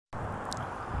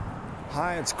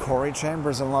Hi, it's Corey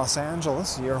Chambers in Los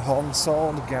Angeles. Your home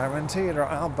sold, guaranteed, or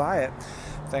I'll buy it.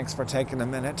 Thanks for taking a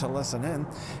minute to listen in.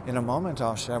 In a moment,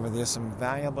 I'll share with you some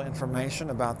valuable information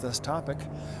about this topic.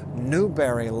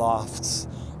 Newberry Lofts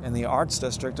in the Arts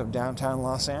District of downtown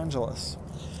Los Angeles.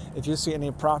 If you see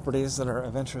any properties that are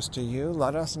of interest to you,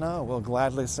 let us know. We'll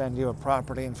gladly send you a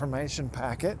property information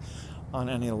packet on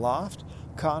any loft,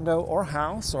 condo, or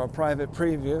house, or a private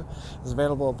preview is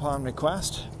available upon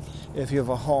request. If you have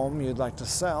a home you'd like to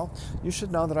sell, you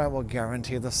should know that I will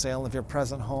guarantee the sale of your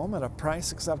present home at a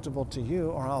price acceptable to you,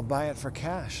 or I'll buy it for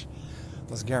cash.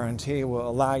 This guarantee will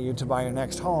allow you to buy your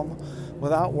next home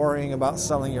without worrying about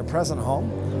selling your present home.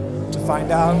 To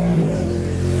find out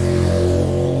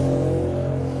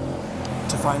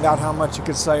how much you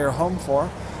could sell your home for,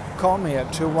 call me at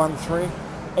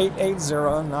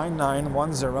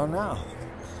 213-880-9910 now.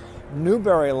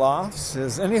 Newberry Lofts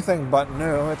is anything but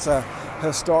new. It's a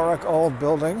historic old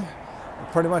building,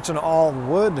 pretty much an all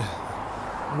wooden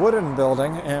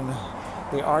building in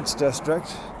the Arts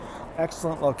District.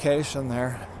 Excellent location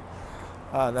there,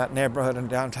 that neighborhood in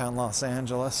downtown Los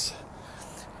Angeles.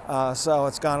 So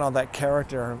it's got all that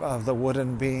character of the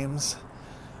wooden beams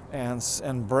and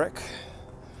brick.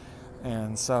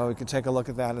 And so you can take a look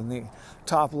at that in the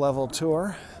top level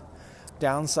tour.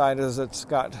 Downside is it's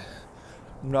got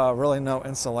really no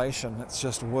insulation. It's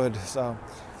just wood, so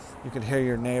you can hear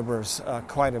your neighbors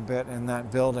quite a bit in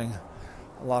that building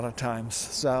a lot of times.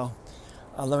 So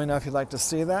let me know if you'd like to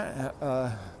see that.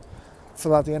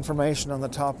 Fill out the information on the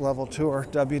top level tour,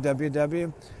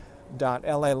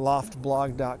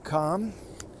 www.laloftblog.com.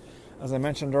 As I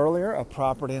mentioned earlier, a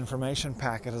property information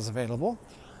packet is available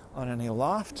on any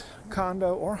loft,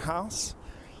 condo, or house,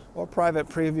 or private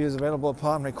previews available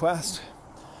upon request.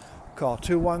 Call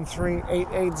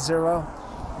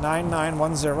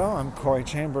 213-880-9910. I'm Corey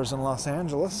Chambers in Los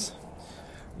Angeles.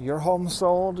 Your home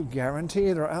sold,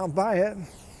 guaranteed, or I'll buy it.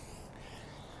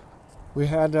 We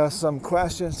had some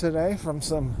questions today from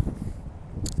some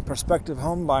prospective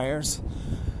home buyers.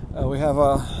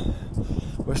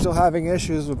 We're still having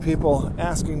issues with people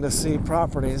asking to see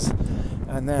properties,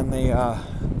 and then the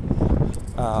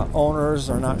owners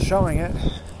are not showing it,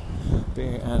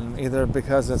 and either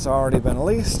because it's already been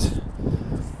leased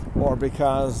or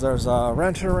because there's a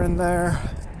renter in there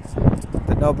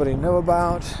that nobody knew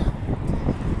about,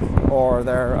 or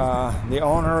the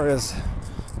owner is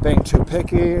being too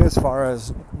picky as far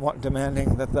as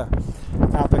demanding that the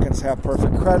applicants have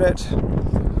perfect credit.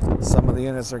 Some of the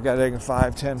units are getting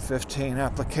 5, 10, 15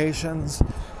 applications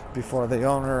before the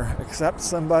owner accepts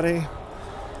somebody.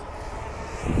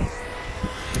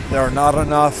 There are not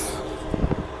enough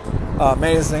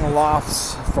amazing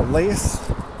lofts for lease.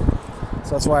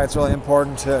 So that's why it's really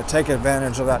important to take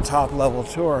advantage of that top level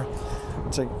tour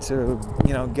to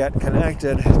get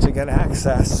connected, to get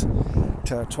access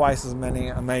to twice as many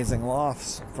amazing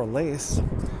lofts for lease.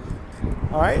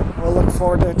 All right, we'll look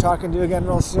forward to talking to you again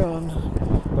real soon.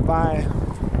 Bye-bye.